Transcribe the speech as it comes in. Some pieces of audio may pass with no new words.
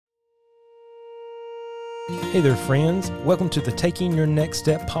Hey there, friends. Welcome to the Taking Your Next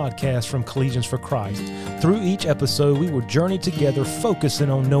Step podcast from Collegians for Christ. Through each episode, we will journey together focusing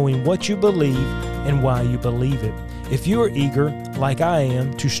on knowing what you believe and why you believe it. If you are eager, like I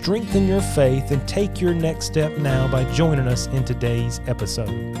am, to strengthen your faith, then take your next step now by joining us in today's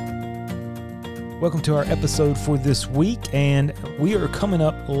episode. Welcome to our episode for this week, and we are coming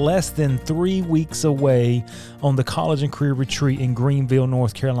up less than 3 weeks away on the College and Career Retreat in Greenville,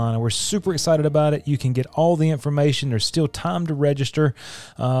 North Carolina. We're super excited about it. You can get all the information. There's still time to register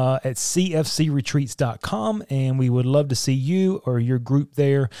at cfcretreats.com, and we would love to see you or your group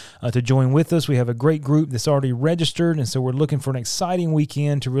there to join with us. We have a great group that's already registered, and so we're looking for an exciting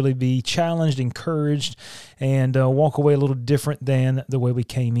weekend to really be challenged, encouraged, and walk away a little different than the way we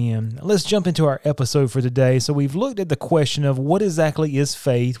came in. Let's jump into our episode for today. So we've looked at the question of what exactly is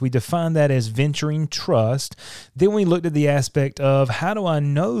faith. We defined that as venturing trust. Then we looked at the aspect of how do I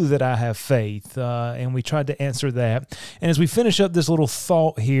know that I have faith? And we tried to answer that. And as we finish up this little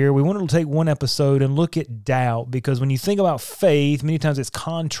thought here, we wanted to take one episode and look at doubt, because when you think about faith, many times it's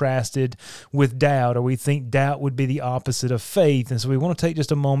contrasted with doubt, or we think doubt would be the opposite of faith. And so we want to take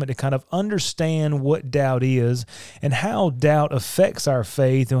just a moment to kind of understand what doubt is and how doubt affects our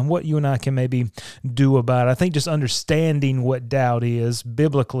faith and what you and I can maybe do about it. I think just understanding what doubt is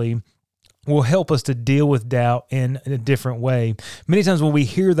biblically will help us to deal with doubt in a different way. Many times when we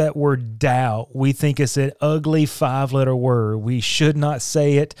hear that word doubt, we think it's an ugly 5-letter word. We should not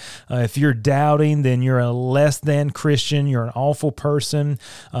say it. If you're doubting, then you're a less than Christian. You're an awful person.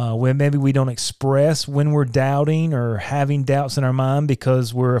 When maybe we don't express when we're doubting or having doubts in our mind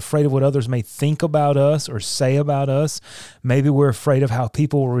because we're afraid of what others may think about us or say about us. Maybe we're afraid of how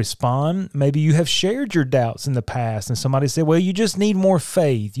people will respond. Maybe you have shared your doubts in the past and somebody said, well, you just need more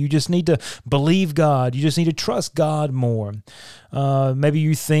faith. You just need to believe God. You just need to trust God more. Maybe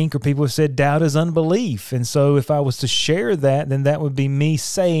you think, or people have said, doubt is unbelief. And so if I was to share that, then that would be me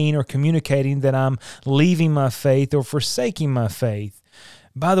saying or communicating that I'm leaving my faith or forsaking my faith.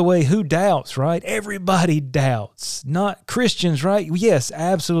 By the way, who doubts, right? Everybody doubts. Not Christians, right? Yes,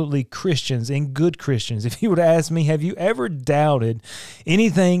 absolutely Christians and good Christians. If you were to ask me, have you ever doubted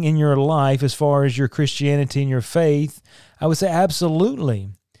anything in your life as far as your Christianity and your faith? I would say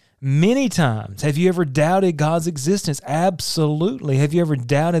absolutely. Many times. Have you ever doubted God's existence? Absolutely. Have you ever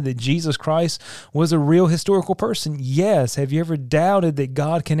doubted that Jesus Christ was a real historical person? Yes. Have you ever doubted that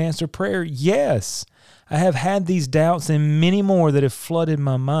God can answer prayer? Yes. I have had these doubts and many more that have flooded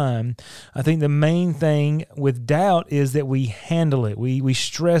my mind. I think the main thing with doubt is that we handle it. We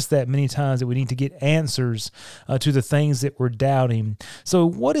stress that many times, that we need to get answers to the things that we're doubting. So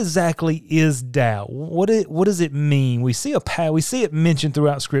what exactly is doubt? What does it mean? We see it mentioned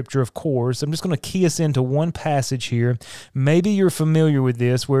throughout Scripture, of course. I'm just going to key us into one passage here. Maybe you're familiar with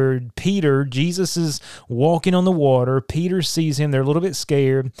this, where Jesus is walking on the water. Peter sees him. They're a little bit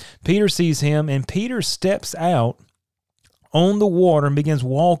scared. Peter sees him, and Peter steps out on the water and begins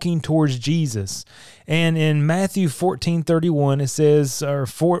walking towards Jesus. And in Matthew 14:31, it says, or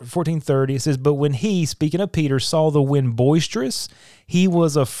 14:30, it says, but when he, speaking of Peter, saw the wind boisterous, he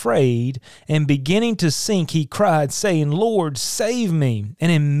was afraid, and beginning to sink, he cried, saying, Lord, save me.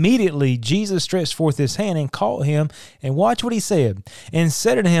 And immediately Jesus stretched forth his hand and caught him, and watch what he said, and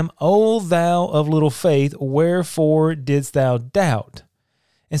said unto him, O thou of little faith, wherefore didst thou doubt?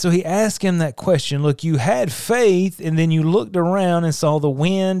 And so he asked him that question. Look, you had faith, and then you looked around and saw the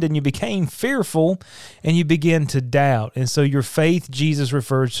wind, and you became fearful, and you began to doubt. And so your faith, Jesus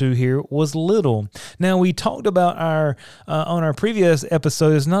refers to here, was little. Now, we talked about on our previous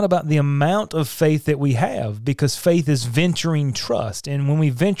episode, it's not about the amount of faith that we have, because faith is venturing trust. And when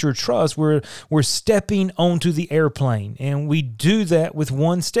we venture trust, we're stepping onto the airplane. And we do that with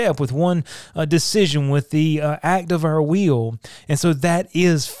one step, with one decision, with the act of our will. And so that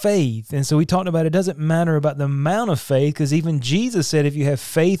is faith. And so we talked about it doesn't matter about the amount of faith, because even Jesus said if you have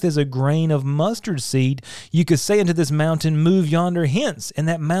faith as a grain of mustard seed, you could say unto this mountain, move yonder hence, and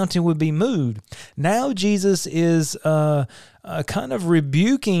that mountain would be moved. Now Jesus is kind of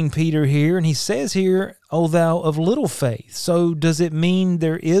rebuking Peter here, and he says here, O thou of little faith. So does it mean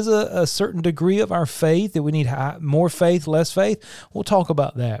there is a certain degree of our faith that we need more faith, less faith? We'll talk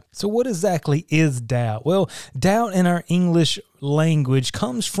about that. So what exactly is doubt? Well, doubt in our English language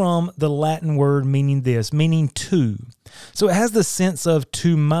comes from the Latin word meaning to. So it has the sense of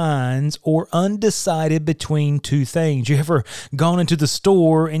two minds or undecided between two things. You ever gone into the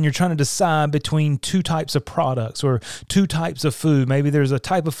store and you're trying to decide between two types of products or two types of food? Maybe there's a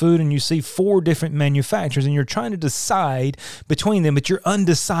type of food and you see 4 different manufacturers and you're trying to decide between them, but you're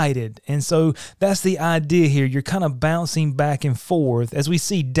undecided. And so that's the idea here. You're kind of bouncing back and forth. As we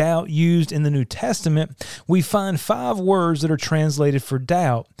see doubt used in the New Testament, we find 5 words that are translated for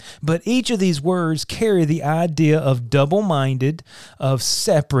doubt, but each of these words carry the idea of double-minded, of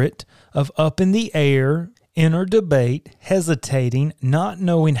separate, of up in the air, inner debate, hesitating, not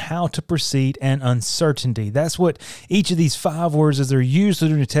knowing how to proceed, and uncertainty. That's what each of these 5 words, as they're used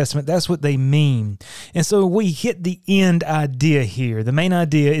in the New Testament, that's what they mean. And so we hit the end idea here. The main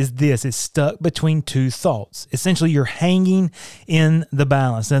idea is this: it's stuck between 2 thoughts. Essentially, you're hanging in the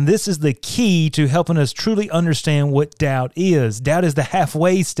balance. And this is the key to helping us truly understand what doubt is. Doubt is the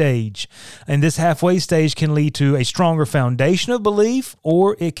halfway stage. And this halfway stage can lead to a stronger foundation of belief,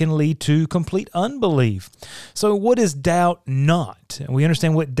 or it can lead to complete unbelief. So what is doubt not? And we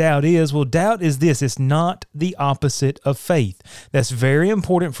understand what doubt is. Well, doubt is this: it's not the opposite of faith. That's very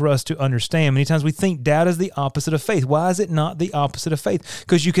important for us to understand. Many times we think doubt is the opposite of faith. Why is it not the opposite of faith?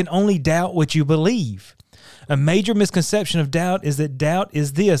 Because you can only doubt what you believe. A major misconception of doubt is that doubt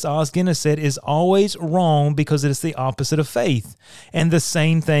is this, Os Guinness said, is always wrong because it is the opposite of faith. And the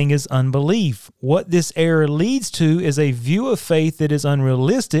same thing is unbelief. What this error leads to is a view of faith that is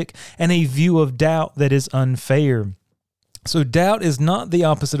unrealistic and a view of doubt that is unfair. So doubt is not the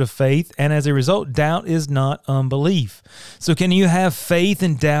opposite of faith, and as a result, doubt is not unbelief. So can you have faith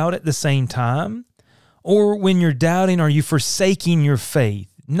and doubt at the same time? Or when you're doubting, are you forsaking your faith?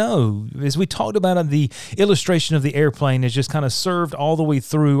 No. As we talked about, the illustration of the airplane is just kind of served all the way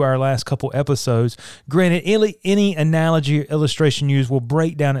through our last couple episodes. Granted, any analogy or illustration used will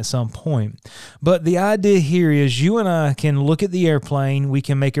break down at some point. But the idea here is you and I can look at the airplane. We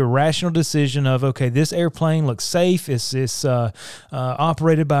can make a rational decision of, okay, this airplane looks safe. It's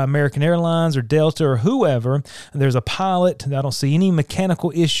operated by American Airlines or Delta or whoever. There's a pilot. I don't see any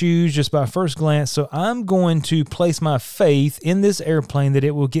mechanical issues just by first glance. So I'm going to place my faith in this airplane that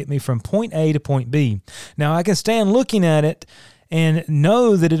it will get me from point A to point B. Now, I can stand looking at it and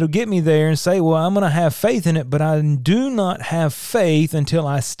know that it'll get me there and say, well, I'm going to have faith in it, but I do not have faith until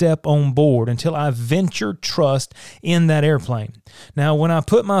I step on board, until I venture trust in that airplane. Now, when I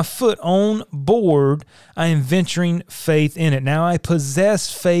put my foot on board, I am venturing faith in it. Now, I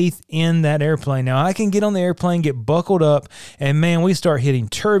possess faith in that airplane. Now, I can get on the airplane, get buckled up, and man, we start hitting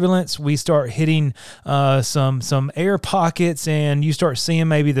turbulence. We start hitting some air pockets, and you start seeing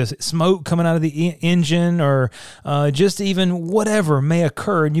maybe the smoke coming out of the engine, or just even whatever may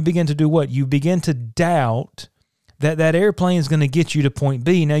occur, and you begin to do what? You begin to doubt that airplane is going to get you to point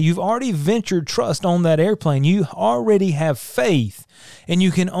B. Now, you've already ventured trust on that airplane. You already have faith, and you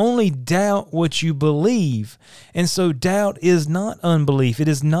can only doubt what you believe. And so doubt is not unbelief. It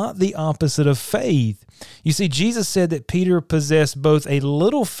is not the opposite of faith. You see, Jesus said that Peter possessed both a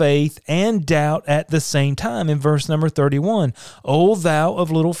little faith and doubt at the same time in verse number 31. O thou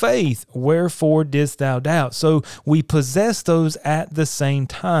of little faith, wherefore didst thou doubt? So we possess those at the same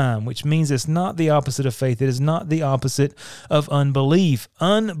time, which means it's not the opposite of faith. It is not the opposite of unbelief.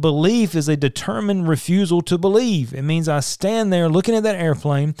 Unbelief is a determined refusal to believe. It means I stand there looking at that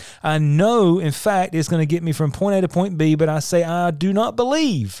airplane. I know, in fact, it's going to get me from point A to point B, but I say I do not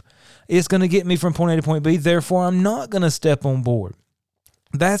believe it's going to get me from point A to point B, therefore I'm not going to step on board.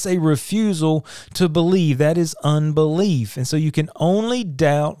 That's a refusal to believe. That is unbelief. And so you can only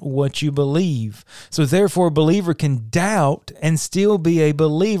doubt what you believe. So therefore, a believer can doubt and still be a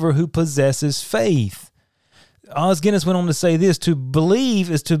believer who possesses faith. Os Guinness went on to say this: to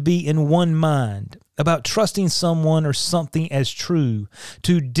believe is to be in one mind about trusting someone or something as true.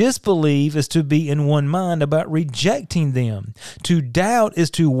 To disbelieve is to be in one mind about rejecting them. To doubt is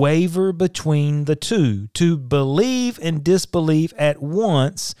to waver between the two. To believe and disbelieve at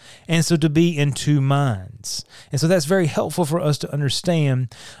once, and so to be in two minds. And so that's very helpful for us to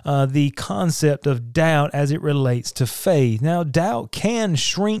understand the concept of doubt as it relates to faith. Now, doubt can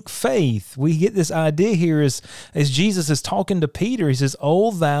shrink faith. We get this idea here as Jesus is talking to Peter. He says, O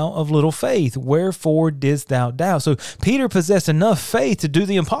thou of little faith, wherefore didst thou doubt? So Peter possessed enough faith to do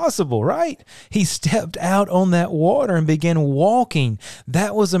the impossible, right? He stepped out on that water and began walking.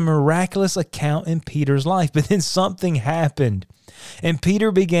 That was a miraculous account in Peter's life. But then something happened. And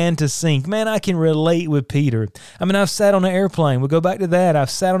Peter began to sink. Man, I can relate with Peter. I mean, I've sat on an airplane. We'll go back to that. I've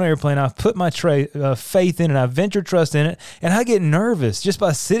sat on an airplane. I've put my faith in it. I've ventured trust in it. And I get nervous just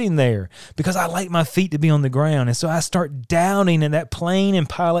by sitting there because I like my feet to be on the ground. And so I start doubting in that plane and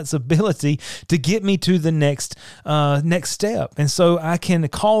pilot's ability to get me to the next step. And so I can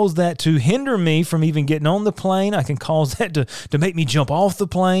cause that to hinder me from even getting on the plane. I can cause that to make me jump off the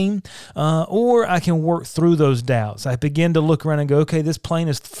plane, or I can work through those doubts. I begin to look around and go, okay, this plane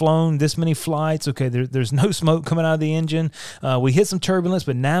has flown this many flights. Okay, there's no smoke coming out of the engine. We hit some turbulence,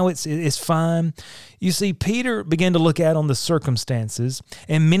 but now it's fine. You see, Peter began to look out on the circumstances,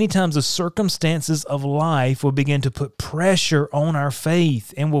 and many times the circumstances of life will begin to put pressure on our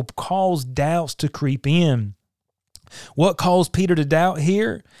faith and will cause doubts to creep in. What caused Peter to doubt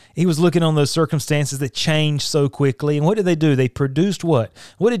here? He was looking on those circumstances that changed so quickly. And what did they do? They produced what?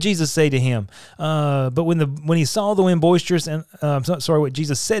 What did Jesus say to him? But when he saw the wind boisterous, and what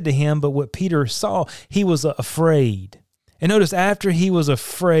Jesus said to him, but what Peter saw, he was afraid. And notice after he was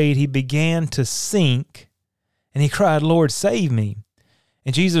afraid, he began to sink, and he cried, "Lord, save me."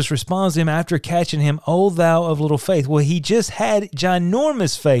 And Jesus responds to him after catching him, "O thou of little faith." Well, he just had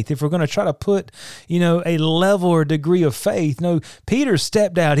ginormous faith. If we're going to try to put, a level or degree of faith. No, Peter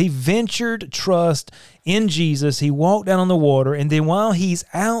stepped out. He ventured trust in Jesus. He walked down on the water. And then while he's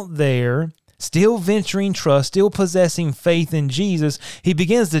out there, still venturing trust, still possessing faith in Jesus, he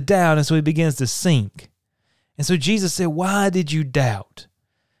begins to doubt. And so he begins to sink. And so Jesus said, "Why did you doubt?"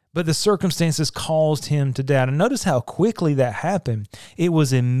 But the circumstances caused him to doubt. And notice how quickly that happened. It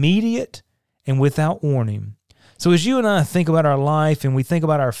was immediate and without warning. So as you and I think about our life and we think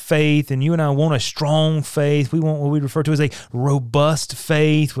about our faith, and you and I want a strong faith, we want what we refer to as a robust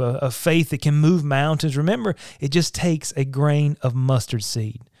faith, a faith that can move mountains. Remember, it just takes a grain of mustard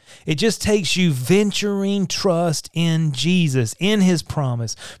seed. It just takes you venturing trust in Jesus, in His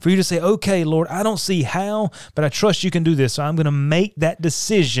promise, for you to say, "Okay, Lord, I don't see how, but I trust you can do this. So I'm going to make that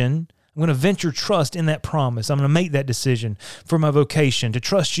decision. I'm going to venture trust in that promise. I'm going to make that decision for my vocation, to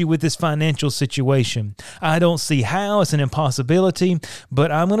trust you with this financial situation. I don't see how. It's an impossibility,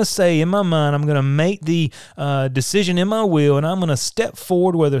 but I'm going to say in my mind, I'm going to make the decision in my will, and I'm going to step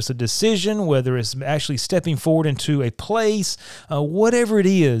forward, whether it's a decision, whether it's actually stepping forward into a place, whatever it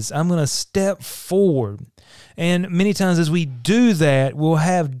is, I'm going to step forward." And many times as we do that, we'll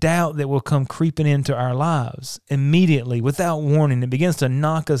have doubt that will come creeping into our lives immediately without warning. It begins to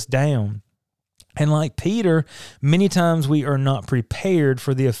knock us down. And like Peter, many times we are not prepared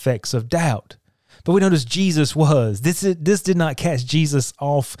for the effects of doubt. But we notice Jesus was. This did not catch Jesus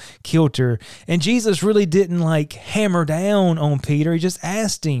off kilter. And Jesus really didn't hammer down on Peter. He just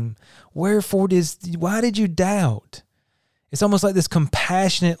asked him, why did you doubt? It's almost like this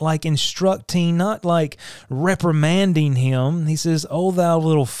compassionate, instructing, not reprimanding him. He says, "O thou of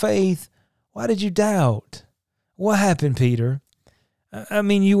little faith, why did you doubt?" What happened, Peter? I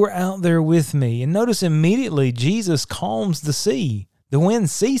mean, you were out there with me. And notice immediately Jesus calms the sea. The wind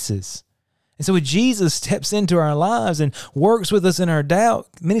ceases. And so when Jesus steps into our lives and works with us in our doubt,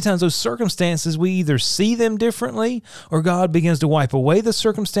 many times those circumstances, we either see them differently, or God begins to wipe away the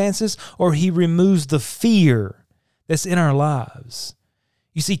circumstances, or He removes the fear that's in our lives.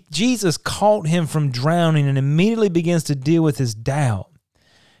 You see, Jesus caught him from drowning and immediately begins to deal with his doubt.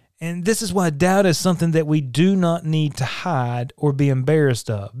 And this is why doubt is something that we do not need to hide or be embarrassed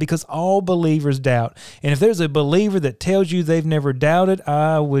of, because all believers doubt. And if there's a believer that tells you they've never doubted,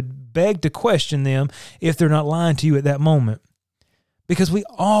 I would beg to question them if they're not lying to you at that moment. Because we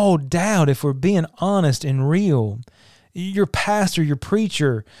all doubt if we're being honest and real. Your pastor, your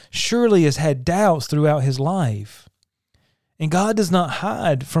preacher, surely has had doubts throughout his life. And God does not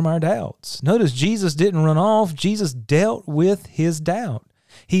hide from our doubts. Notice Jesus didn't run off. Jesus dealt with his doubt.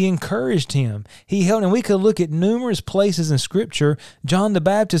 He encouraged him. He held, and we could look at numerous places in Scripture, John the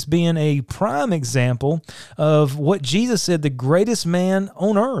Baptist being a prime example of what Jesus said the greatest man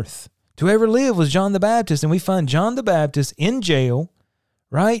on earth to ever live was John the Baptist. And we find John the Baptist in jail,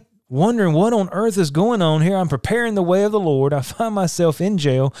 right? Wondering what on earth is going on here. I'm preparing the way of the Lord. I find myself in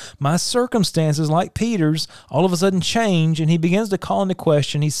jail. My circumstances, like Peter's, all of a sudden change, and he begins to call into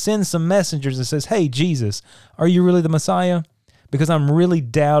question. He sends some messengers and says, "Hey, Jesus, are you really the Messiah? Because I'm really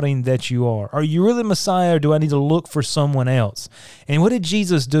doubting that you are. Are you really the Messiah, or do I need to look for someone else?" And what did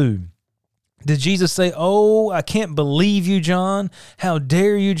Jesus do? Did Jesus say, "Oh, I can't believe you, John. How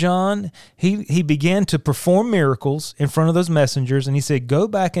dare you, John?" He began to perform miracles in front of those messengers, and he said, "Go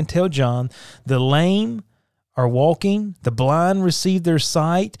back and tell John, the lame are walking. The blind received their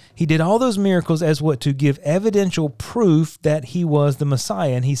sight. He did all those miracles as what? To give evidential proof that he was the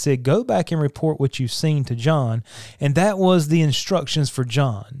Messiah. And he said, go back and report what you've seen to John. And that was the instructions for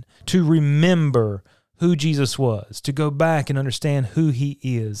John, to remember who Jesus was, to go back and understand who he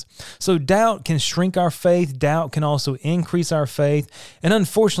is. So doubt can shrink our faith. Doubt can also increase our faith. And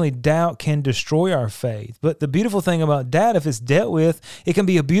unfortunately, doubt can destroy our faith. But the beautiful thing about doubt, if it's dealt with, it can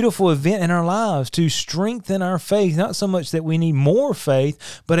be a beautiful event in our lives to strengthen our faith. Not so much that we need more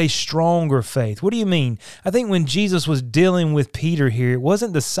faith, but a stronger faith. What do you mean? I think when Jesus was dealing with Peter here, it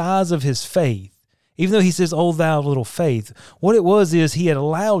wasn't the size of his faith. Even though he says, "Oh, thou little faith," what it was is he had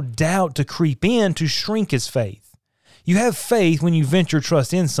allowed doubt to creep in to shrink his faith. You have faith when you venture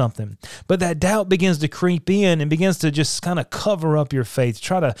trust in something, but that doubt begins to creep in and begins to just kind of cover up your faith,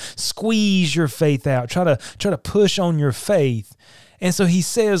 try to squeeze your faith out, try to push on your faith. And so he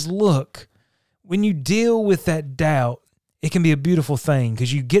says, look, when you deal with that doubt, it can be a beautiful thing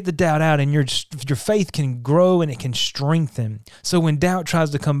because you get the doubt out and your faith can grow and it can strengthen. So when doubt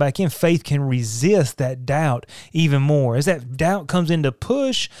tries to come back in, faith can resist that doubt even more. As that doubt comes in to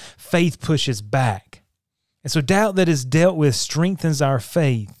push, faith pushes back. And so doubt that is dealt with strengthens our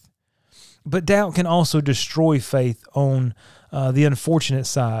faith. But doubt can also destroy faith on the unfortunate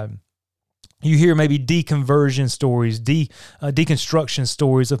side. You hear maybe deconversion stories, deconstruction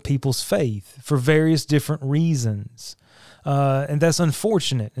stories of people's faith for various different reasons. And that's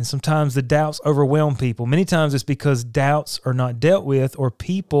unfortunate. And sometimes the doubts overwhelm people. Many times it's because doubts are not dealt with or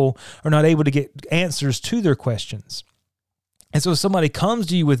people are not able to get answers to their questions. And so if somebody comes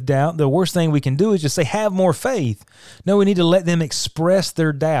to you with doubt, the worst thing we can do is just say, have more faith. No, we need to let them express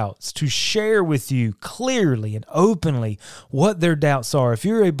their doubts, to share with you clearly and openly what their doubts are. If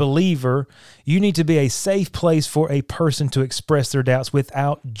you're a believer, you need to be a safe place for a person to express their doubts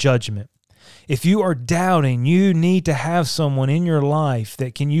without judgment. If you are doubting, you need to have someone in your life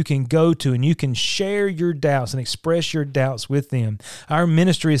that you can go to and you can share your doubts and express your doubts with them. Our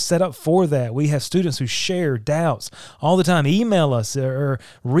ministry is set up for that. We have students who share doubts all the time. Email us or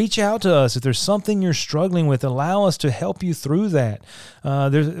reach out to us. If there's something you're struggling with, allow us to help you through that.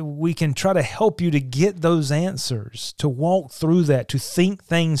 We can try to help you to get those answers, to walk through that, to think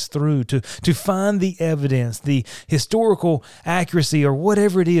things through, to find the evidence, the historical accuracy, or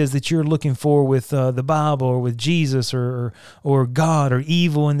whatever it is that you're looking for with the Bible or with Jesus or God or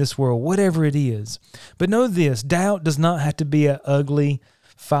evil in this world, whatever it is. But know this, doubt does not have to be an ugly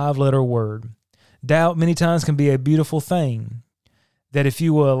 5-letter word. Doubt many times can be a beautiful thing. That if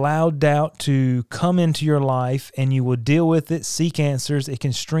you will allow doubt to come into your life and you will deal with it, seek answers, it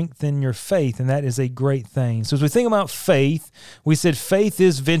can strengthen your faith, and that is a great thing. So as we think about faith, we said faith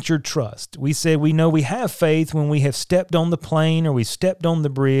is ventured trust. We said we know we have faith when we have stepped on the plane or we stepped on the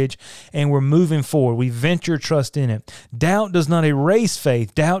bridge and we're moving forward. We venture trust in it. Doubt does not erase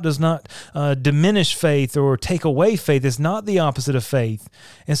faith. Doubt does not diminish faith or take away faith. It's not the opposite of faith.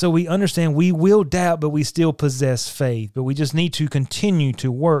 And so we understand we will doubt, but we still possess faith. But we just need to continue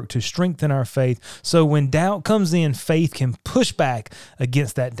to work to strengthen our faith. So when doubt comes in, faith can push back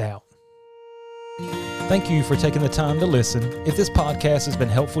against that doubt. Thank you for taking the time to listen. If this podcast has been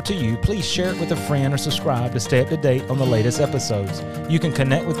helpful to you, please share it with a friend or subscribe to stay up to date on the latest episodes. You can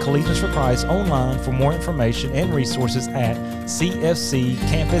connect with Collegians for Christ online for more information and resources at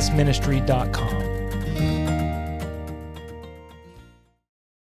cfccampusministry.com.